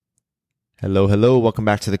Hello, hello. Welcome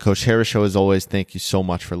back to the Coach Harris Show. As always, thank you so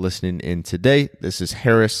much for listening in today. This is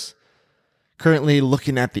Harris. Currently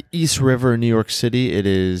looking at the East River in New York City. It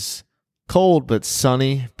is cold but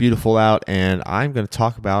sunny, beautiful out, and I'm going to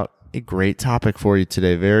talk about a great topic for you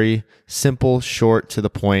today. Very simple, short, to the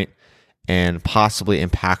point, and possibly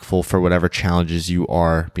impactful for whatever challenges you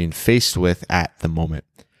are being faced with at the moment.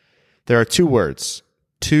 There are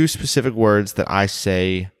two specific words that I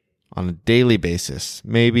say on a daily basis,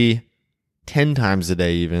 maybe 10 times a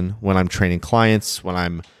day even, when I'm training clients, when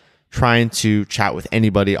I'm trying to chat with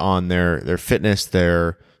anybody on their fitness,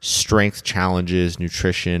 their strength challenges,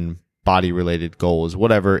 nutrition, body-related goals,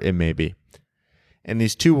 whatever it may be. And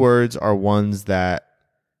these two words are ones that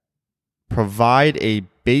provide a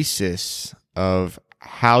basis of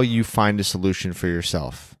how you find a solution for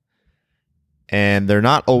yourself. And they're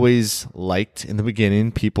not always liked in the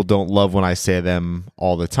beginning. People don't love when I say them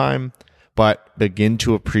all the time, but begin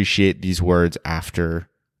to appreciate these words after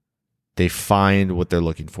they find what they're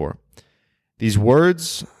looking for. These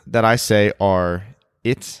words that I say are,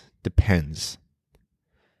 it depends.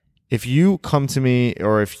 If you come to me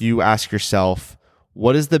or if you ask yourself,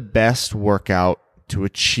 what is the best workout to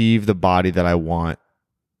achieve the body that I want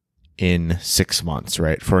in 6 months,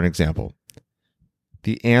 right? For an example,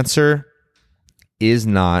 the answer is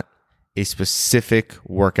not a specific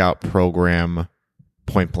workout program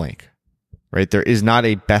point blank. Right? There is not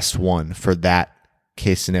a best one for that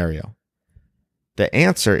case scenario. The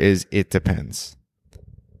answer is it depends.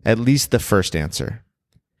 At least the first answer.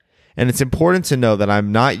 And it's important to know that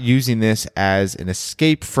I'm not using this as an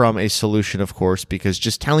escape from a solution, of course, because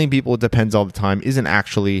just telling people it depends all the time isn't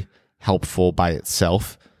actually helpful by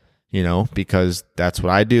itself, because that's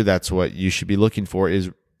what I do. That's what you should be looking for,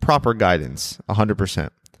 is proper guidance, 100%.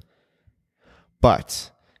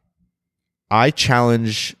 But I've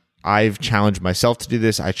challenged myself to do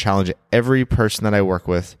this. I challenge every person that I work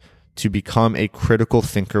with to become a critical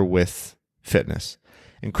thinker with fitness.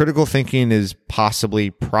 And critical thinking is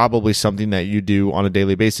probably something that you do on a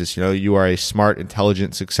daily basis. You are a smart,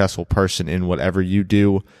 intelligent, successful person in whatever you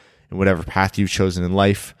do, in whatever path you've chosen in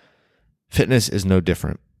life. Fitness is no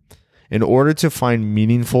different. In order to find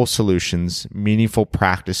meaningful solutions, meaningful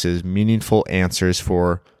practices, meaningful answers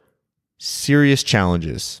for serious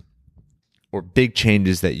challenges, or big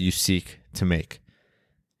changes that you seek to make,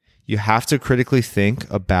 you have to critically think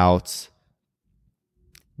about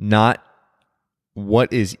not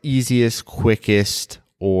what is easiest, quickest,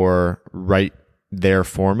 or right there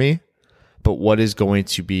for me, but what is going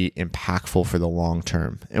to be impactful for the long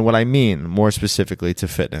term. And what I mean, more specifically to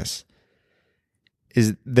fitness,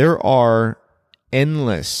 is there are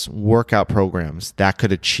endless workout programs that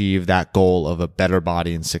could achieve that goal of a better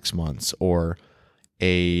body in 6 months, or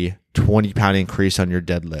a 20-pound increase on your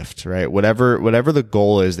deadlift, right? Whatever the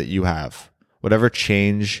goal is that you have, whatever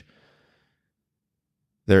change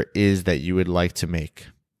there is that you would like to make,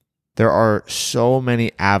 there are so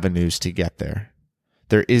many avenues to get there.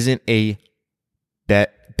 There isn't a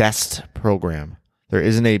best program. There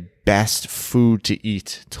isn't a best food to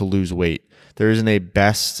eat to lose weight. There isn't a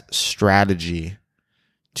best strategy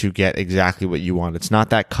to get exactly what you want. It's not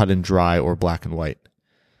that cut and dry or black and white.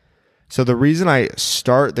 So the reason I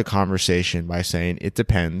start the conversation by saying it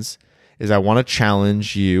depends is I want to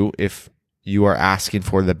challenge you, if you are asking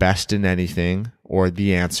for the best in anything or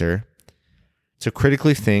the answer, to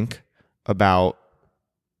critically think about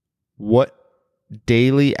what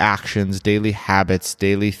daily actions, daily habits,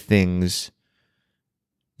 daily things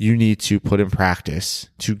you need to put in practice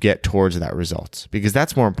to get towards that result, because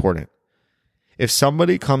that's more important. If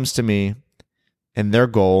somebody comes to me and their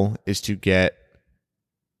goal is to get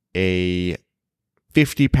a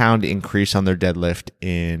 50-pound increase on their deadlift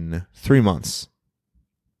in 3 months,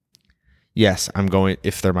 yes,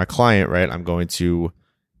 if they're my client, right, I'm going to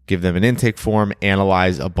give them an intake form,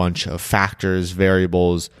 analyze a bunch of factors,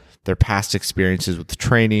 variables, their past experiences with the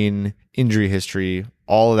training, injury history,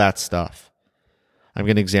 all of that stuff. I'm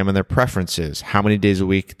going to examine their preferences, how many days a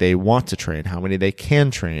week they want to train, how many they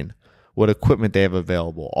can train, what equipment they have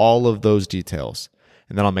available, all of those details.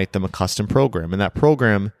 And then I'll make them a custom program. And that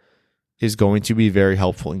program is going to be very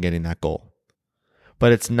helpful in getting that goal.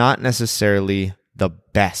 But it's not necessarily the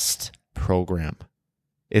best program.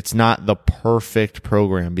 It's not the perfect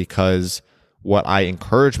program, because what I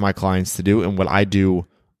encourage my clients to do, and what I do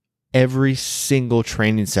every single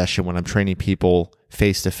training session when I'm training people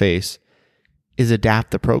face to face, is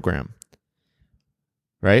adapt the program,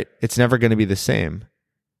 right? It's never going to be the same.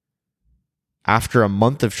 After a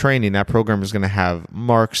month of training, that program is going to have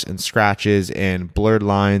marks and scratches and blurred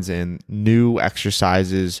lines and new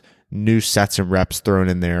exercises, new sets and reps thrown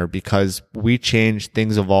in there, because we change,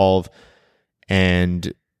 things evolve,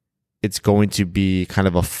 and it's going to be kind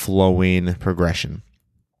of a flowing progression.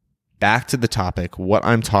 Back to the topic, what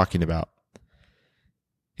I'm talking about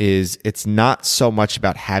is it's not so much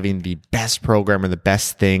about having the best program or the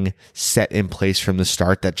best thing set in place from the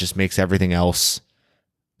start that just makes everything else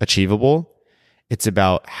achievable. It's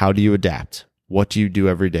about how do you adapt? What do you do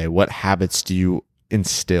every day? What habits do you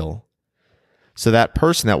instill? So that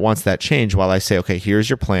person that wants that change, while I say, okay, here's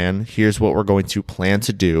your plan, here's what we're going to plan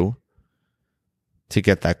to do to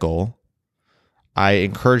get that goal, I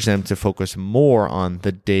encourage them to focus more on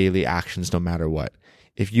the daily actions no matter what.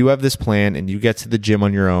 If you have this plan and you get to the gym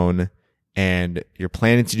on your own and you're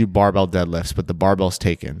planning to do barbell deadlifts, but the barbell's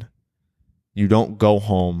taken, you don't go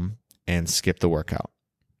home and skip the workout,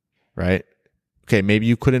 right? Okay, maybe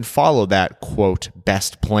you couldn't follow that, quote,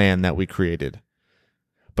 best plan that we created.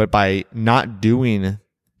 But by not doing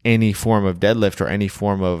any form of deadlift or any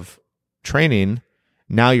form of training,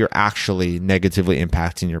 now you're actually negatively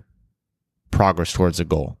impacting your progress towards a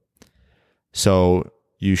goal. So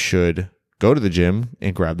you should go to the gym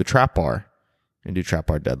and grab the trap bar and do trap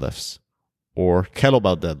bar deadlifts or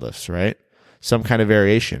kettlebell deadlifts, right? Some kind of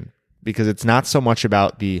variation, because it's not so much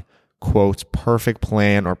about the, quote, perfect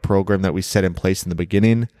plan or program that we set in place in the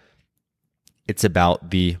beginning. It's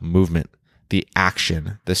about the movement, the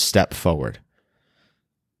action, the step forward.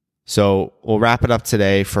 So we'll wrap it up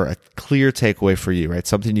today for a clear takeaway for you, right?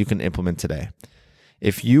 Something you can implement today.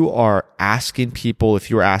 If you are asking people, if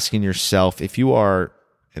you are asking yourself, if you are,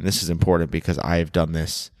 and this is important because I have done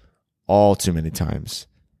this all too many times,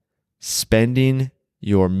 spending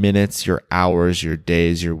your minutes, your hours, your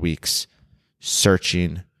days, your weeks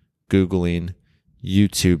searching, Googling,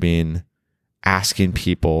 YouTubing, asking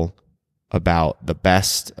people about the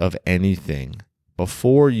best of anything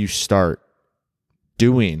before you start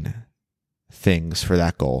doing things for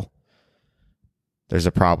that goal, there's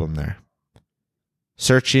a problem there.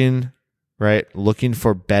 Searching, right? Looking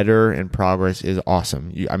for better and progress is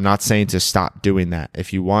awesome. I'm not saying to stop doing that.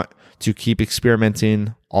 If you want to keep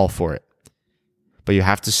experimenting, all for it. But you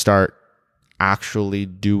have to start actually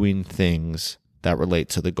doing things that relate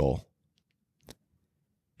to the goal.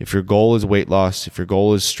 If your goal is weight loss, if your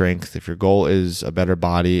goal is strength, if your goal is a better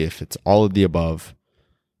body, if it's all of the above,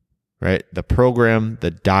 right? The program, the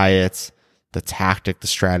diet, the tactic, the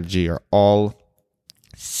strategy are all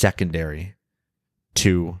secondary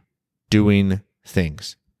to doing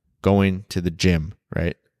things, going to the gym,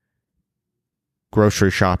 right? Grocery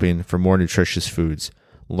shopping for more nutritious foods,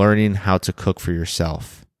 learning how to cook for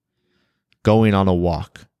yourself, going on a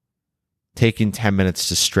walk, taking 10 minutes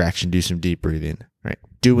to stretch and do some deep breathing, right?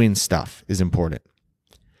 Doing stuff is important.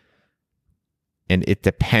 And it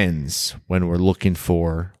depends when we're looking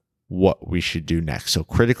for what we should do next. So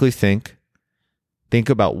critically think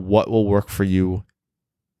about what will work for you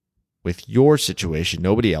with your situation,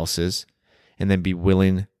 nobody else's, and then be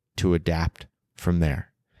willing to adapt from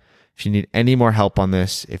there. If you need any more help on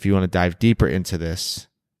this, if you want to dive deeper into this,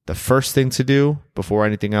 the first thing to do before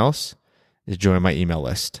anything else is join my email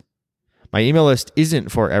list. My email list isn't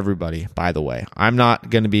for everybody, by the way. I'm not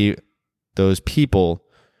going to be those people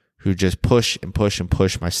who just push and push and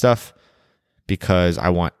push my stuff because I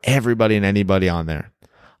want everybody and anybody on there.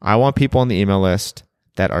 I want people on the email list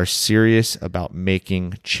that are serious about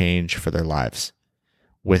making change for their lives,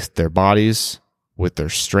 with their bodies, with their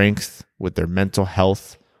strength, with their mental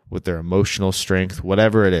health, with their emotional strength,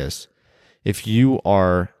 whatever it is. If you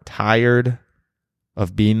are tired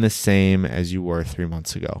of being the same as you were 3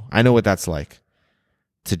 months ago, I know what that's like,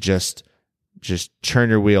 to just churn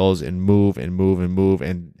your wheels and move and move and move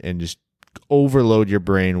and just overload your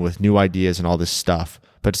brain with new ideas and all this stuff,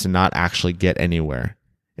 but to not actually get anywhere.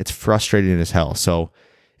 It's frustrating as hell. So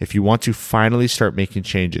if you want to finally start making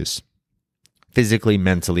changes, physically,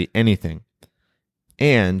 mentally, anything,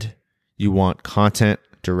 and you want content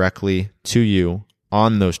directly to you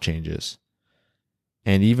on those changes,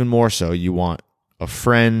 and even more so, you want a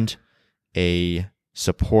friend, a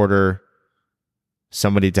supporter,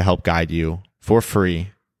 somebody to help guide you for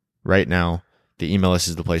free right now, the email list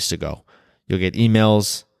is the place to go. You'll get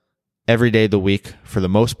emails every day of the week for the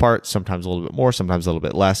most part, sometimes a little bit more, sometimes a little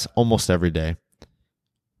bit less, almost every day.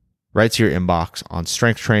 Right to your inbox on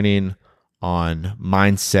strength training, on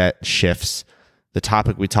mindset shifts. The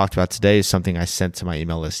topic we talked about today is something I sent to my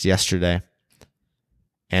email list yesterday.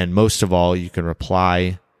 And most of all, you can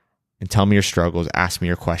reply and tell me your struggles, ask me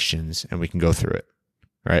your questions, and we can go through it,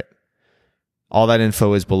 right? All that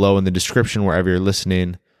info is below in the description wherever you're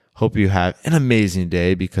listening. Hope you have an amazing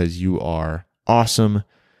day because you are awesome.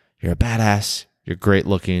 You're a badass. You're great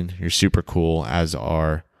looking. You're super cool, as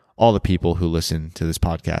are all the people who listen to this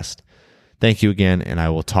podcast. Thank you again, and I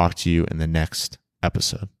will talk to you in the next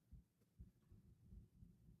episode.